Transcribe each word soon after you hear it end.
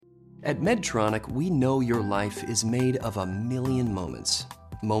At Medtronic, we know your life is made of a million moments.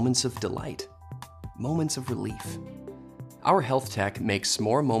 Moments of delight. Moments of relief. Our health tech makes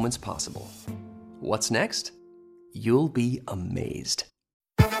more moments possible. What's next? You'll be amazed.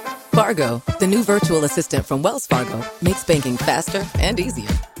 Fargo, the new virtual assistant from Wells Fargo, makes banking faster and easier.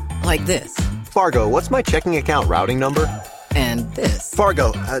 Like this. Fargo, what's my checking account routing number? And this.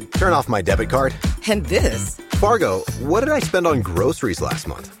 Fargo, turn off my debit card. And this. Fargo, what did I spend on groceries last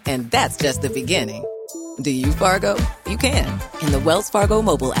month? And that's just the beginning. Do you, Fargo? You can. In the Wells Fargo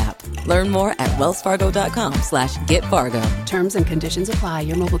mobile app. Learn more at wellsfargo.com/getfargo. Terms and conditions apply.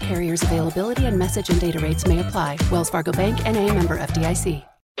 Your mobile carrier's availability and message and data rates may apply. Wells Fargo Bank, N.A., member FDIC.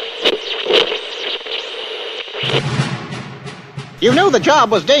 You knew the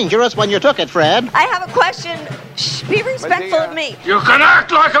job was dangerous when you took it, Fred. I have a question. Shh, be respectful of me. You can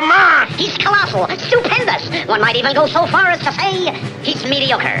act like a man! He's colossal, stupendous. One might even go so far as to say he's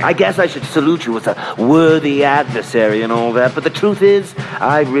mediocre. I guess I should salute you as a worthy adversary and all that, but the truth is,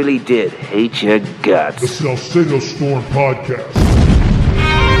 I really did hate your guts. The Salcedo Storm Podcast.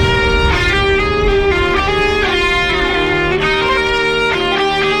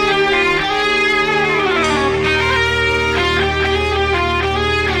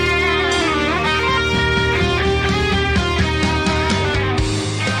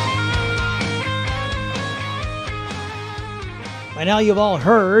 By now you've all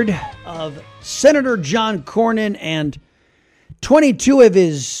heard of Senator John Cornyn and 22 of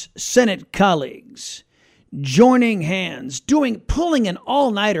his Senate colleagues joining hands, pulling an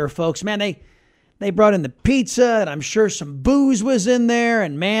all-nighter, folks. Man, they brought in the pizza, and I'm sure some booze was in there.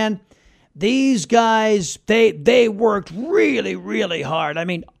 And man, these guys, they worked really, really hard. I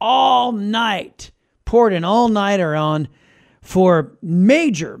mean, all night, poured an all-nighter on for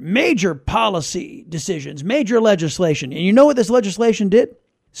major policy decisions, major legislation. And you know what this legislation did?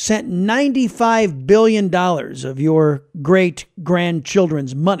 Sent $95 billion of your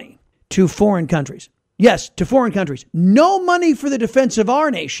great-grandchildren's money to foreign countries. Yes, to foreign countries. No money for the defense of our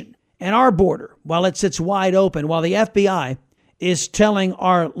nation and our border while it sits wide open, while the FBI is telling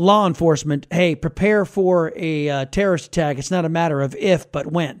our law enforcement, hey, prepare for a terrorist attack. It's not a matter of if,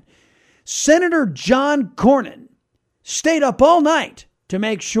 but when. Senator John Cornyn stayed up all night to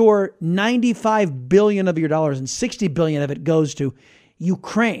make sure $95 billion of your dollars and $60 billion of it goes to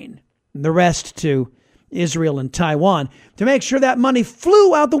Ukraine, and the rest to Israel and Taiwan, to make sure that money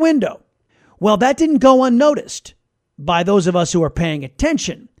flew out the window. Well, that didn't go unnoticed by those of us who are paying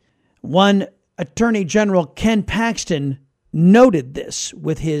attention. One Attorney General Ken Paxton noted this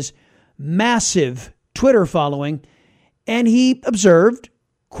with his massive Twitter following, and he observed,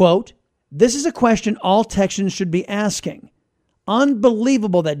 quote, "This is a question all Texans should be asking.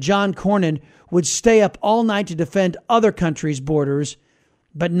 Unbelievable that John Cornyn would stay up all night to defend other countries' borders,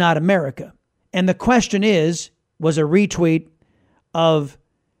 but not America." And the question was a retweet of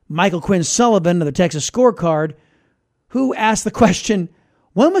Michael Quinn Sullivan of the Texas Scorecard, who asked the question,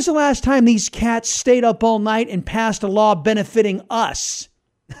 when was the last time these cats stayed up all night and passed a law benefiting us?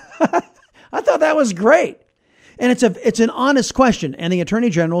 I thought that was great. And it's an honest question. And the Attorney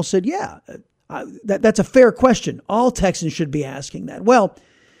General said, yeah, that's a fair question. All Texans should be asking that. Well,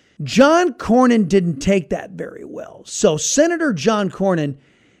 John Cornyn didn't take that very well. So Senator John Cornyn,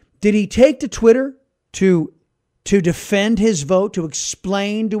 did he take to Twitter to defend his vote, to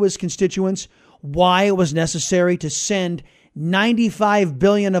explain to his constituents why it was necessary to send $95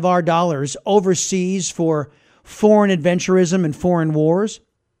 billion of our dollars overseas for foreign adventurism and foreign wars?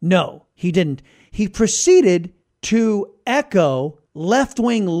 No, he didn't. He proceeded to echo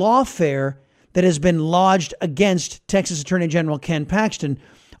left-wing lawfare that has been lodged against Texas Attorney General Ken Paxton,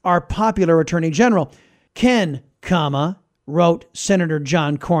 our popular Attorney General. Ken, wrote Senator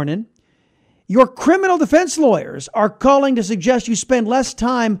John Cornyn, your criminal defense lawyers are calling to suggest you spend less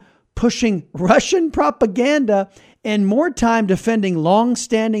time pushing Russian propaganda and more time defending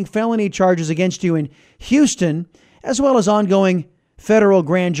long-standing felony charges against you in Houston, as well as ongoing federal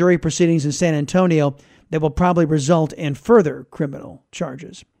grand jury proceedings in San Antonio that will probably result in further criminal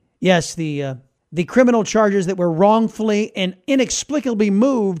charges. Yes, the criminal charges that were wrongfully and inexplicably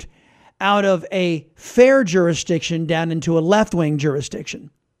moved out of a fair jurisdiction down into a left-wing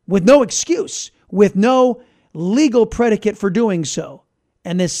jurisdiction with no excuse, with no legal predicate for doing so.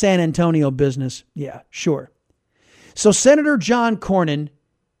 And this San Antonio business, yeah, sure. So Senator John Cornyn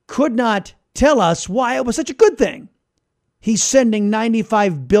could not tell us why it was such a good thing. He's sending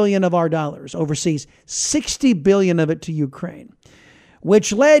 $95 billion of our dollars overseas, $60 billion of it to Ukraine,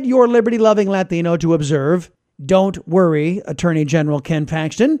 which led your liberty-loving Latino to observe, don't worry, Attorney General Ken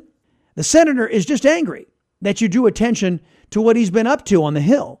Paxton. The senator is just angry that you drew attention to what he's been up to on the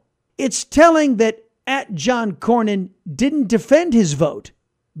Hill. It's telling that @John Cornyn didn't defend his vote,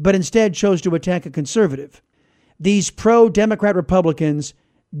 but instead chose to attack a conservative. These pro-Democrat Republicans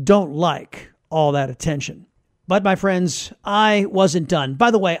don't like all that attention. But my friends, I wasn't done.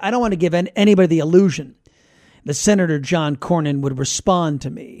 By the way, I don't want to give anybody the illusion that Senator John Cornyn would respond to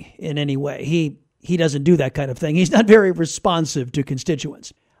me in any way. He doesn't do that kind of thing. He's not very responsive to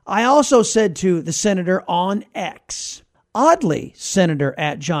constituents. I also said to the senator on X, oddly, Senator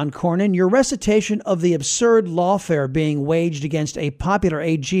 @John Cornyn, your recitation of the absurd lawfare being waged against a popular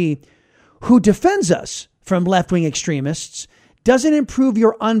AG who defends us from left-wing extremists doesn't improve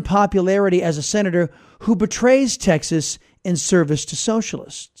your unpopularity as a senator who betrays Texas in service to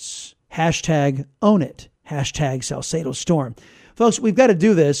socialists. #own it. #Salcedo Storm. Folks, we've got to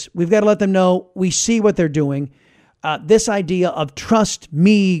do this. We've got to let them know we see what they're doing. This idea of trust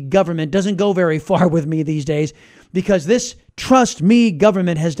me government doesn't go very far with me these days, because this trust me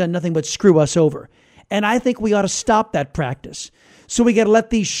government has done nothing but screw us over. And I think we ought to stop that practice. So we got to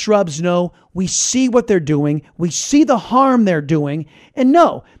let these shrubs know we see what they're doing. We see the harm they're doing. And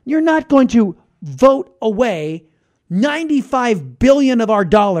no, you're not going to vote away $95 billion of our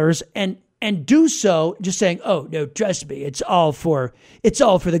dollars and do so just saying, oh, no, trust me, it's all for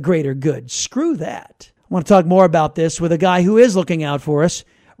the greater good. Screw that. I want to talk more about this with a guy who is looking out for us,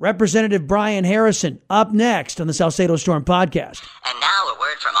 Representative Brian Harrison, up next on the Salcedo Storm Podcast. And now a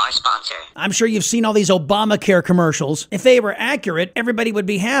word from our sponsor. I'm sure you've seen all these Obamacare commercials. If they were accurate, everybody would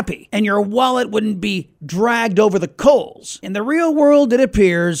be happy, and your wallet wouldn't be dragged over the coals. In the real world, it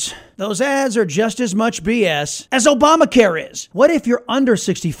appears those ads are just as much BS as Obamacare is. What if you're under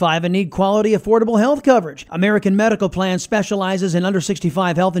 65 and need quality, affordable health coverage? American Medical Plan specializes in under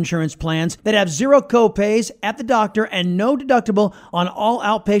 65 health insurance plans that have zero copays at the doctor and no deductible on all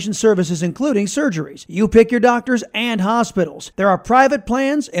outpatient services, including surgeries. You pick your doctors and hospitals. There are private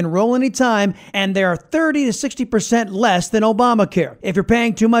plans, enroll anytime, and they are 30 to 60% less than Obamacare. If you're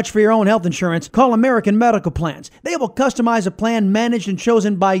paying too much for your own health insurance, call American Medical Plans. They will customize a plan managed and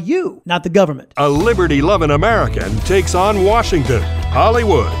chosen by you, not the government. A liberty-loving American takes on Washington,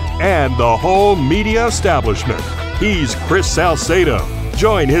 Hollywood, and the whole media establishment. He's Chris Salcedo.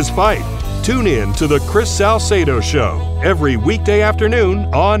 Join his fight. Tune in to The Chris Salcedo Show every weekday afternoon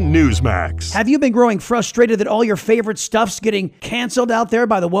on Newsmax. Have you been growing frustrated that all your favorite stuff's getting canceled out there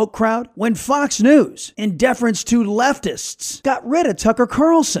by the woke crowd? When Fox News, in deference to leftists, got rid of Tucker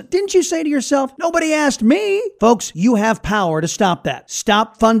Carlson, didn't you say to yourself, nobody asked me? Folks, you have power to stop that.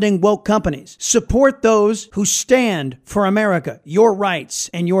 Stop funding woke companies. Support those who stand for America, your rights,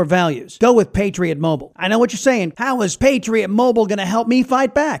 and your values. Go with Patriot Mobile. I know what you're saying. How is Patriot Mobile going to help me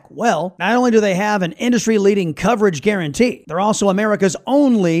fight back? Well, not only do they have an industry-leading coverage guarantee, they're also America's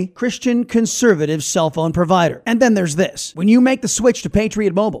only Christian conservative cell phone provider. And then there's this. When you make the switch to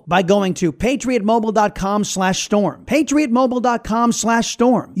Patriot Mobile by going to patriotmobile.com/storm,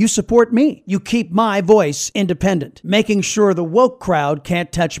 patriotmobile.com/storm, you support me. You keep my voice independent, making sure the woke crowd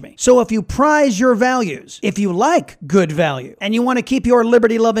can't touch me. So if you prize your values, if you like good value, and you want to keep your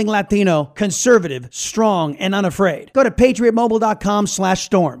liberty-loving Latino conservative, strong, and unafraid, go to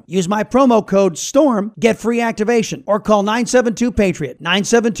patriotmobile.com/storm. Use my promo code STORM, get free activation, or call 972-PATRIOT.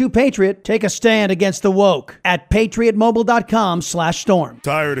 972-PATRIOT. Take a stand against the woke at patriotmobile.com/storm.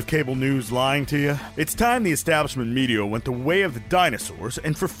 Tired of cable news lying to you? It's time the establishment media went the way of the dinosaurs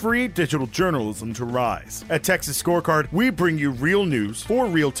and for free digital journalism to rise. At Texas Scorecard, we bring you real news for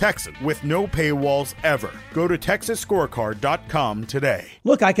real Texans with no paywalls ever. Go to texasscorecard.com today.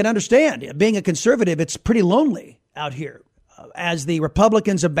 Look, I can understand. Being a conservative, it's pretty lonely out here as the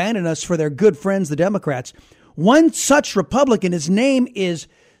Republicans abandon us for their good friends, the Democrats. One such Republican, his name is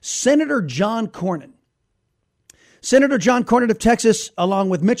Senator John Cornyn. Senator John Cornyn of Texas, along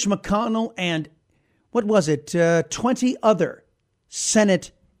with Mitch McConnell and 20 other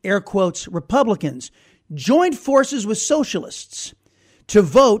Senate, air quotes, Republicans, joined forces with socialists to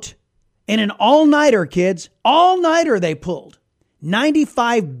vote in an all-nighter, kids. All-nighter they pulled.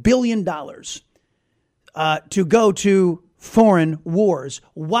 $95 billion to go to foreign wars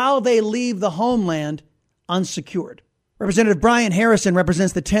while they leave the homeland unsecured. Representative Brian Harrison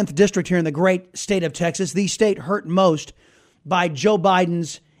represents the 10th district here in the great state of Texas, the state hurt most by Joe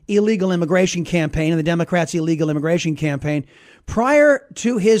Biden's illegal immigration campaign and the Democrats' illegal immigration campaign. Prior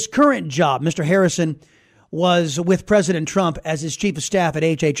to his current job, Mr. Harrison was with President Trump as his chief of staff at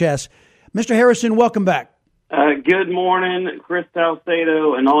HHS. Mr. Harrison, welcome back. Good morning, Chris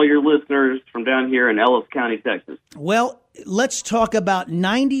Salcedo, and all your listeners from down here in Ellis County, Texas. Well, let's talk about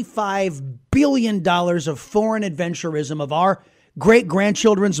 $95 billion of foreign adventurism of our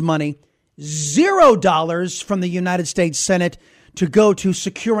great-grandchildren's money, $0 from the United States Senate to go to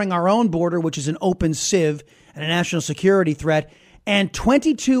securing our own border, which is an open civ and a national security threat. And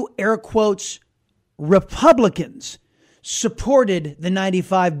 22 air quotes Republicans supported the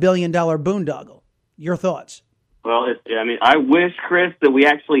 $95 billion boondoggle. Your thoughts? Well, I wish, Chris, that we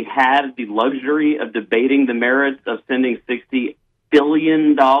actually had the luxury of debating the merits of sending $60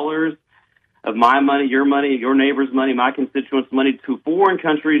 billion of my money, your neighbor's money, my constituents' money to foreign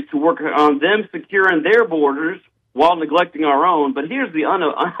countries to work on them securing their borders while neglecting our own. But here's the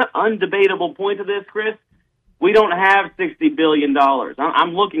undebatable point of this, Chris. We don't have $60 billion.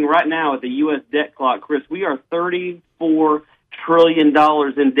 I'm looking right now at the U.S. debt clock, Chris. We are $34 trillion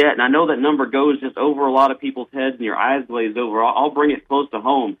in debt, and I know that number goes just over a lot of people's heads and your eyes glaze over. I'll bring it close to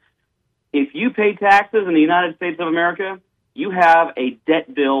home. If you pay taxes in the United States of America, you have a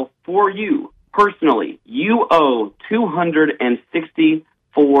debt bill for you personally. You owe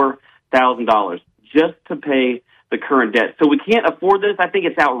 $264,000 just to pay the current debt. So we can't afford this. I think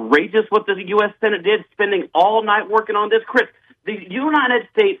it's outrageous what the U.S. Senate did, spending all night working on this. Chris, the United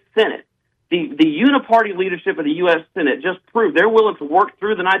States Senate, the uniparty leadership of the U.S. Senate just proved they're willing to work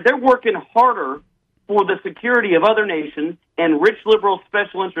through the night. They're working harder for the security of other nations and rich liberal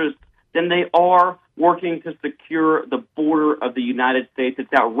special interests than they are working to secure the border of the United States. It's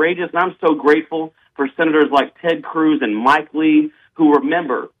outrageous, and I'm so grateful for senators like Ted Cruz and Mike Lee, who,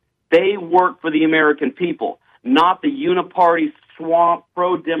 remember, they work for the American people, not the uniparty swamp,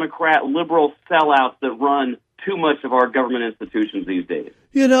 pro-Democrat, liberal sellouts that run too much of our government institutions these days.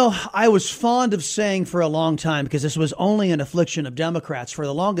 You know, I was fond of saying for a long time, because this was only an affliction of Democrats, for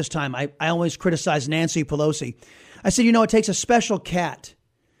the longest time, I always criticized Nancy Pelosi. I said, it takes a special cat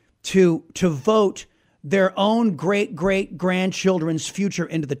to vote their own great-great-grandchildren's future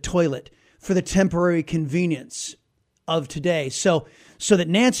into the toilet for the temporary convenience of today. So that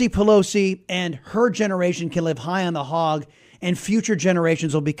Nancy Pelosi and her generation can live high on the hog and future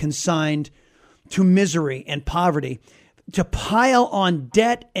generations will be consigned to misery and poverty, to pile on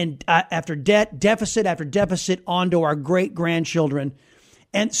debt and after debt, deficit after deficit onto our great-grandchildren.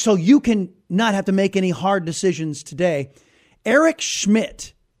 And so you can not have to make any hard decisions today. Eric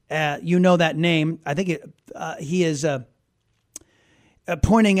Schmidt, you know that name. I think he is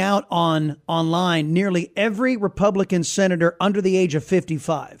pointing out online nearly every Republican senator under the age of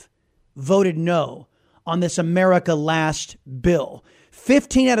 55 voted no on this America Last bill.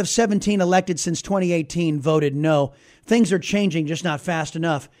 15 out of 17 elected since 2018 voted no. Things are changing, just not fast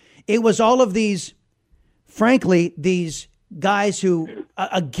enough. It was all of these, frankly, these guys who,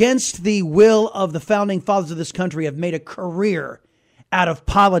 against the will of the founding fathers of this country, have made a career out of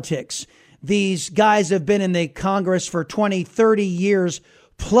politics. These guys have been in the Congress for 20, 30 years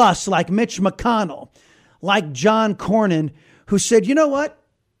plus, like Mitch McConnell, like John Cornyn, who said, you know what?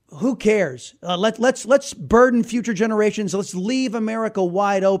 Who cares? Let's burden future generations. Let's leave America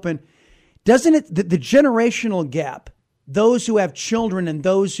wide open. Doesn't it, the generational gap, those who have children and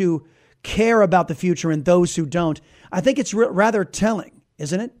those who care about the future and those who don't, I think it's rather telling,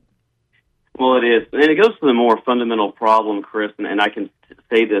 isn't it? Well, it is. And it goes to the more fundamental problem, Chris, and I can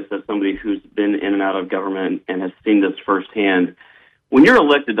say this as somebody who's been in and out of government and has seen this firsthand. When you're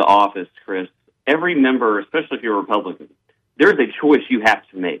elected to office, Chris, every member, especially if you're a Republican, there's a choice you have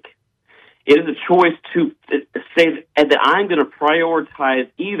to make. It is a choice to say that I'm going to prioritize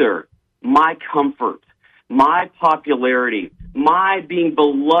either my comfort, my popularity, my being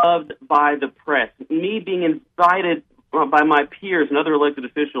beloved by the press, me being invited by my peers and other elected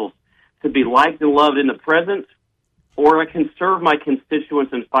officials to be liked and loved in the present, or I can serve my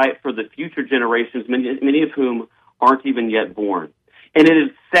constituents and fight for the future generations, many of whom aren't even yet born. And it is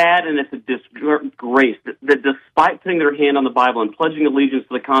sad and it's a disgrace that despite putting their hand on the Bible and pledging allegiance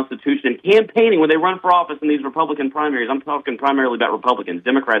to the Constitution and campaigning when they run for office in these Republican primaries, I'm talking primarily about Republicans.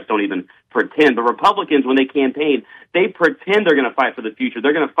 Democrats don't even pretend. But Republicans, when they campaign, they pretend they're going to fight for the future.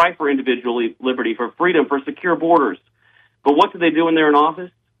 They're going to fight for individual liberty, for freedom, for secure borders. But what do they do when they're in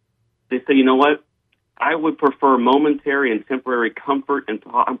office? They say, you know what? I would prefer momentary and temporary comfort and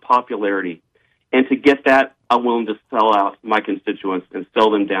popularity. And to get that, I'm willing to sell out my constituents and sell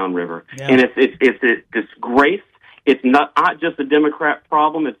them downriver. Yeah. And it's a disgrace. It's not just a Democrat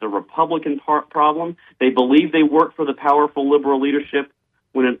problem. It's a Republican problem. They believe they work for the powerful liberal leadership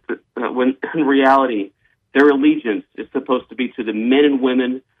when in reality, their allegiance is supposed to be to the men and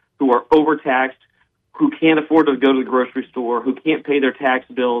women who are overtaxed, who can't afford to go to the grocery store, who can't pay their tax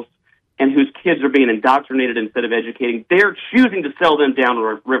bills, and whose kids are being indoctrinated instead of educating. They're choosing to sell them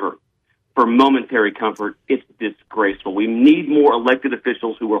downriver for momentary comfort. It's disgraceful. We need more elected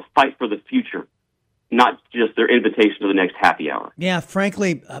officials who will fight for the future, not just their invitation to the next happy hour. Yeah,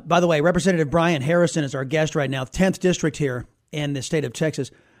 frankly, by the way, Representative Brian Harrison is our guest right now, 10th District here in the state of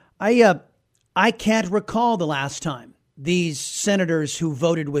Texas. I can't recall the last time these senators who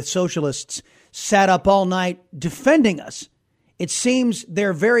voted with socialists sat up all night defending us. It seems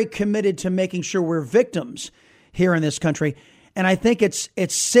they're very committed to making sure we're victims here in this country. And I think it's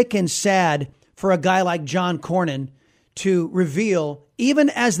sick and sad for a guy like John Cornyn to reveal, even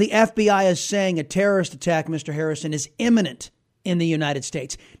as the FBI is saying a terrorist attack, Mr. Harrison, is imminent in the United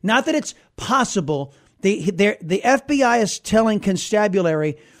States. Not that it's possible. The FBI is telling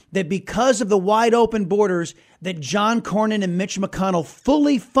constabulary that because of the wide open borders, that John Cornyn and Mitch McConnell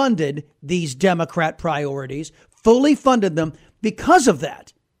fully funded these Democrat priorities, fully funded them. Because of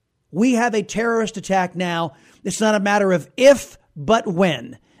that, we have a terrorist attack now. It's not a matter of if, but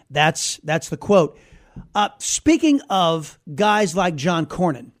when. That's the quote. Speaking of guys like John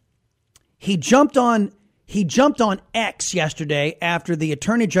Cornyn, he jumped on X yesterday after the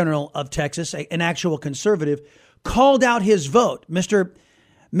Attorney General of Texas, an actual conservative, called out his vote. Mr.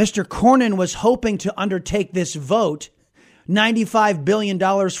 Cornyn was hoping to undertake this vote, $95 billion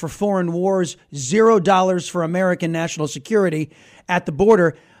for foreign wars, $0 for American national security at the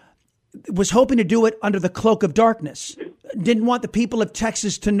border, was hoping to do it under the cloak of darkness. Didn't want the people of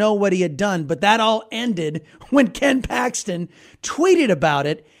Texas to know what he had done. But that all ended when Ken Paxton tweeted about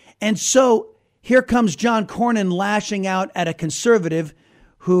it. And so here comes John Cornyn lashing out at a conservative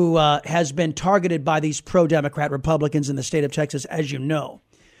who has been targeted by these pro-Democrat Republicans in the state of Texas, as you know.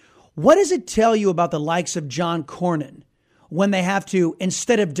 What does it tell you about the likes of John Cornyn when they have to,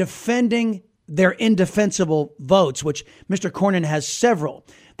 instead of defending their indefensible votes, which Mr. Cornyn has several,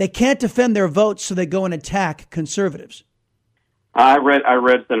 they can't defend their votes, so they go and attack conservatives? I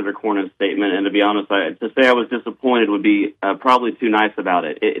read Senator Cornyn's statement, and to be honest, to say I was disappointed would be probably too nice about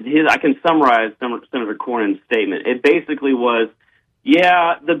it. I can summarize Senator Cornyn's statement. It basically was,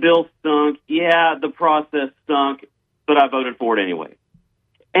 yeah, the bill stunk, yeah, the process stunk, but I voted for it anyway.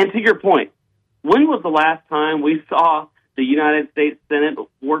 And to your point, when was the last time we saw the United States Senate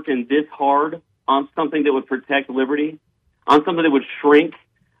working this hard on something that would protect liberty, on something that would shrink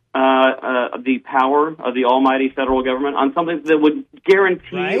the power of the almighty federal government, on something that would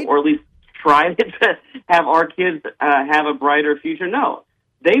guarantee or at least try to have our kids have a brighter future? No.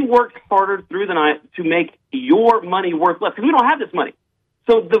 They worked harder through the night to make your money worth less, because we don't have this money.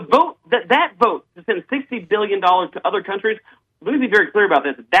 So the vote, that vote to send $60 billion to other countries, let me be very clear about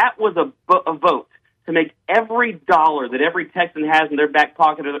this. That was a vote to make every dollar that every Texan has in their back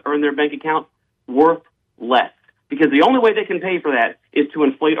pocket or in their bank account worth less. Because the only way they can pay for that is to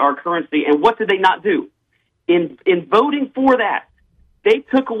inflate our currency. And what did they not do? In voting for that, they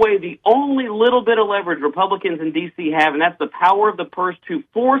took away the only little bit of leverage Republicans in D.C. have, and that's the power of the purse to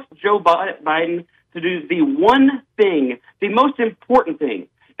force Joe Biden to do the one thing, the most important thing,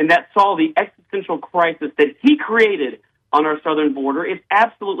 and that solve the existential crisis that he created on our southern border. It's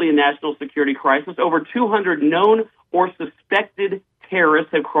absolutely a national security crisis. Over 200 known or suspected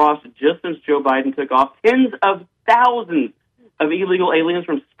terrorists have crossed just since Joe Biden took off. Tens of thousands of illegal aliens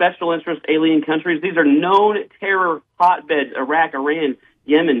from special interest alien countries. These are known terror hotbeds: Iraq, Iran,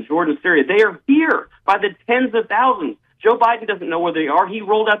 Yemen, Jordan, Syria. They are here by the tens of thousands. Joe Biden doesn't know where they are. He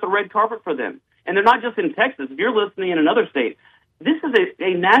rolled out the red carpet for them. And they're not just in Texas. If you're listening in another state, this is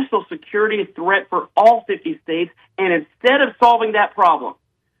a national security threat for all 50 states. And instead of solving that problem,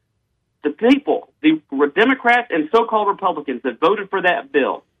 the people, the Democrats and so-called Republicans that voted for that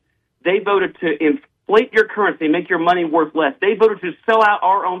bill, they voted to inflate your currency, make your money worth less. They voted to sell out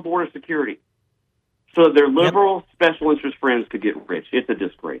our own border security so that their liberal special interest friends could get rich. It's a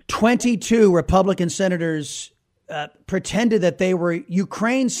disgrace. 22 Republican senators pretended that they were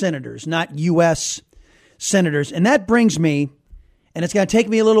Ukraine senators, not U.S. senators. And that brings me, and it's going to take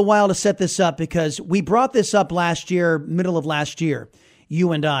me a little while to set this up because we brought this up last year, middle of last year,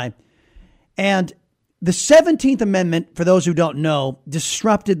 you and I. And the 17th Amendment, for those who don't know,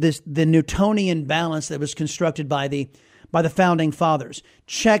 disrupted the Newtonian balance that was constructed by the founding fathers,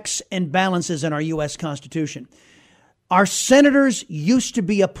 checks and balances in our U.S. Constitution. Our senators used to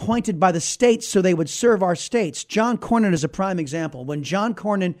be appointed by the states so they would serve our states. John Cornyn is a prime example. When John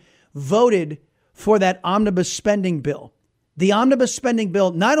Cornyn voted for that omnibus spending bill, the omnibus spending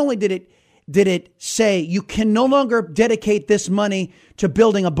bill, not only did it say you can no longer dedicate this money to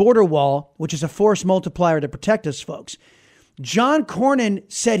building a border wall, which is a force multiplier to protect us, folks. John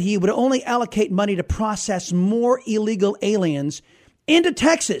Cornyn said he would only allocate money to process more illegal aliens into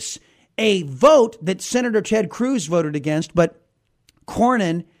Texas, a vote that Senator Ted Cruz voted against, but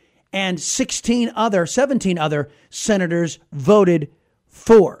Cornyn and 17 other senators voted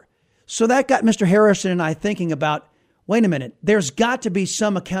for. So that got Mr. Harrison and I thinking about, wait a minute, there's got to be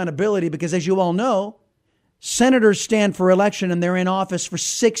some accountability because, as you all know, Senators stand for election and they're in office for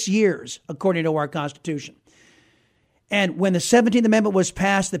 6 years, according to our Constitution. And when the 17th Amendment was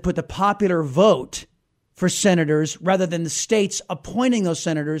passed that put the popular vote for senators rather than the states appointing those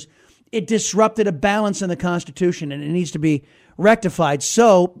senators, it disrupted a balance in the Constitution, and it needs to be rectified.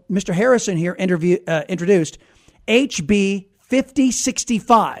 So Mr. Harrison here introduced HB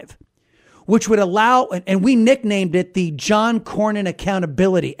 5065, which would allow, and we nicknamed it the John Cornyn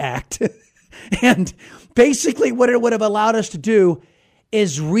Accountability Act. And basically what it would have allowed us to do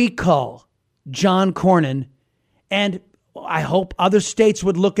is recall John Cornyn, and I hope other states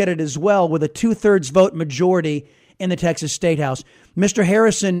would look at it as well with a 2/3 vote majority in the Texas State House. Mr.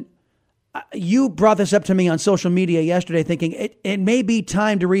 Harrison, you brought this up to me on social media yesterday thinking it may be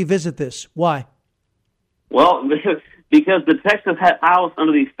time to revisit this. Why? Well, because the Texas House,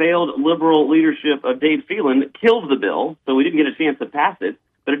 under the failed liberal leadership of Dave Phelan, killed the bill, so we didn't get a chance to pass it.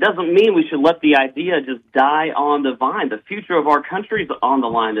 But it doesn't mean we should let the idea just die on the vine. The future of our country is on the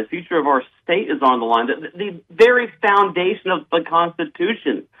line. The future of our state is on the line. The very foundation of the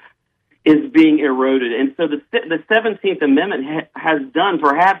Constitution is being eroded. And so the 17th Amendment has done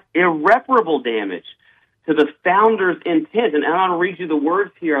perhaps irreparable damage to the founders' intent. And I want to read you the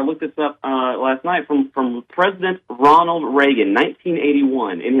words here. I looked this up last night from President Ronald Reagan,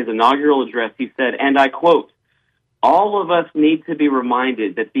 1981. In his inaugural address, he said, and I quote, "All of us need to be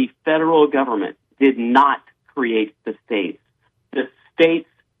reminded that the federal government did not create the states. The states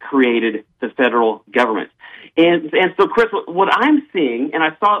created the federal government." And so, Chris, what I'm seeing, and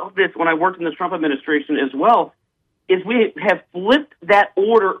I saw this when I worked in the Trump administration as well, is we have flipped that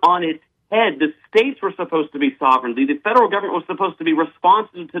order on its head. The states were supposed to be sovereign. The federal government was supposed to be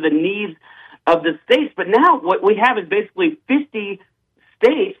responsive to the needs of the states. But now what we have is basically 50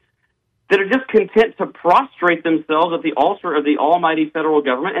 states that are just content to prostrate themselves at the altar of the almighty federal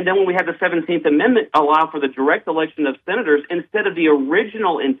government. And then when we have the 17th Amendment allow for the direct election of senators, instead of the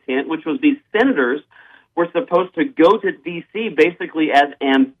original intent, which was these senators were supposed to go to D.C. basically as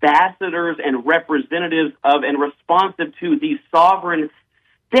ambassadors and representatives of and responsive to the sovereign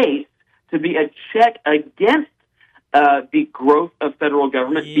states to be a check against the growth of federal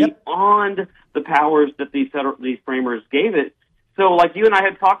government beyond the powers that these framers gave it. So like you and I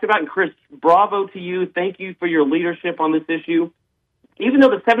had talked about, and Chris, bravo to you. Thank you for your leadership on this issue. Even though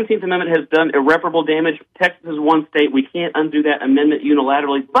the 17th Amendment has done irreparable damage, Texas is one state. We can't undo that amendment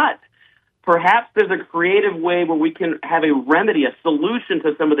unilaterally. But perhaps there's a creative way where we can have a remedy, a solution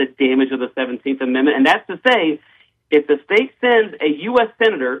to some of the damage of the 17th Amendment. And that's to say, if the state sends a U.S.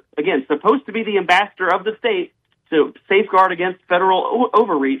 senator, again, supposed to be the ambassador of the state to safeguard against federal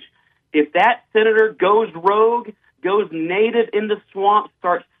overreach, if that senator goes rogue, goes native in the swamp,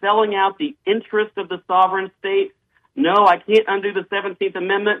 starts selling out the interests of the sovereign state, no, I can't undo the 17th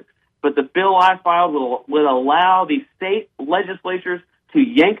Amendment, but the bill I filed will allow the state legislatures to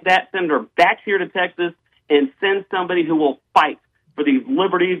yank that senator back here to Texas and send somebody who will fight for these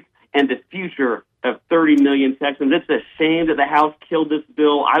liberties and the future of 30 million Texans. It's a shame that the House killed this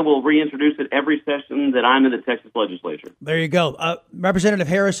bill. I will reintroduce it every session that I'm in the Texas legislature. There you go. Representative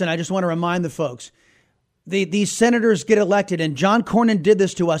Harrison, I just want to remind the folks, these senators get elected, and John Cornyn did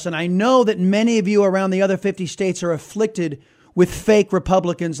this to us, and I know that many of you around the other 50 states are afflicted with fake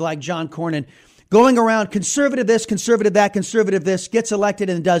Republicans like John Cornyn, going around conservative this, conservative that, conservative this, gets elected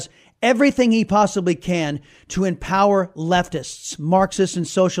and does everything he possibly can to empower leftists, Marxists, and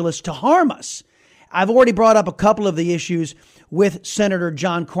socialists to harm us. I've already brought up a couple of the issues with Senator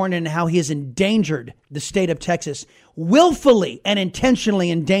John Cornyn and how he has endangered the state of Texas, willfully and intentionally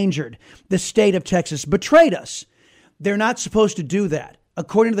endangered the state of Texas, betrayed us. They're not supposed to do that.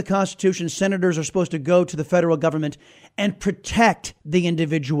 According to the Constitution, senators are supposed to go to the federal government and protect the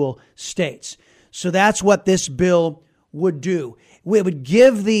individual states. So that's what this bill would do. It would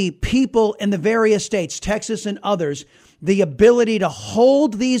give the people in the various states, Texas and others, the ability to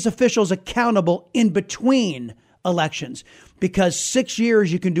hold these officials accountable in between elections, because 6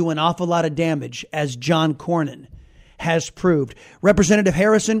 years you can do an awful lot of damage, as John Cornyn has proved. Representative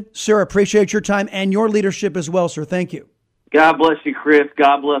Harrison, sir, appreciate your time and your leadership as well, sir. Thank you. God bless you, Chris.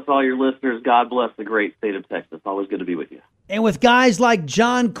 God bless all your listeners. God bless the great state of Texas. Always good to be with you. And with guys like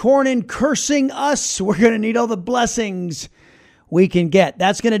John Cornyn cursing us, we're going to need all the blessings we can get.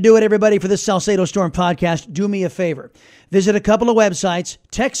 That's going to do it, everybody, for this Salcedo Storm podcast. Do me a favor. Visit a couple of websites,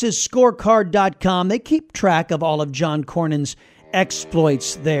 TexasScorecard.com. They keep track of all of John Cornyn's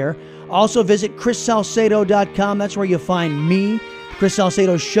exploits there. Also visit ChrisSalcedo.com. That's where you'll find me, Chris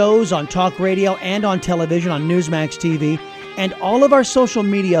Salcedo's shows on talk radio and on television on Newsmax TV. And all of our social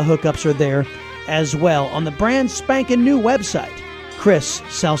media hookups are there as well on the brand spanking new website,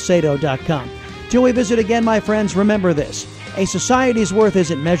 ChrisSalcedo.com. Till we visit again, my friends, remember this. A society's worth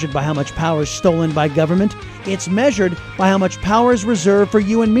isn't measured by how much power is stolen by government. It's measured by how much power is reserved for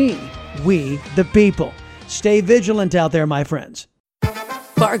you and me, we the people. Stay vigilant out there, my friends.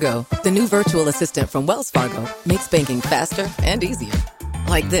 Fargo, the new virtual assistant from Wells Fargo, makes banking faster and easier.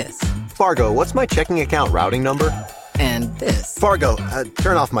 Like this. Fargo, what's my checking account routing number? And this. Fargo,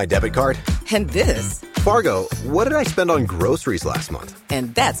 turn off my debit card. And this. Fargo, what did I spend on groceries last month?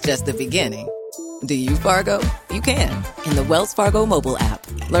 And that's just the beginning. Do you, Fargo? You can. In the Wells Fargo mobile app.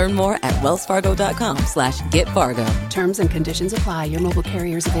 Learn more at wellsfargo.com/getfargo. Terms and conditions apply. Your mobile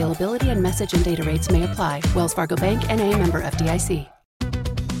carrier's availability and message and data rates may apply. Wells Fargo Bank, N.A., member FDIC.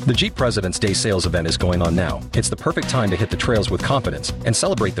 The Jeep President's Day sales event is going on now. It's the perfect time to hit the trails with confidence and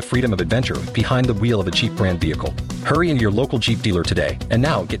celebrate the freedom of adventure behind the wheel of a Jeep brand vehicle. Hurry into your local Jeep dealer today and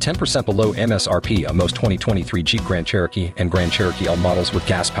now get 10% below MSRP on most 2023 Jeep Grand Cherokee and Grand Cherokee L models with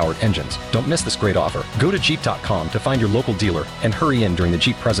gas-powered engines. Don't miss this great offer. Go to Jeep.com to find your local dealer and hurry in during the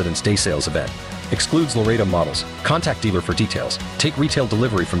Jeep President's Day sales event. Excludes Laredo models. Contact dealer for details. Take retail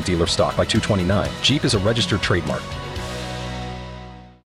delivery from dealer stock by 2/29. Jeep is a registered trademark.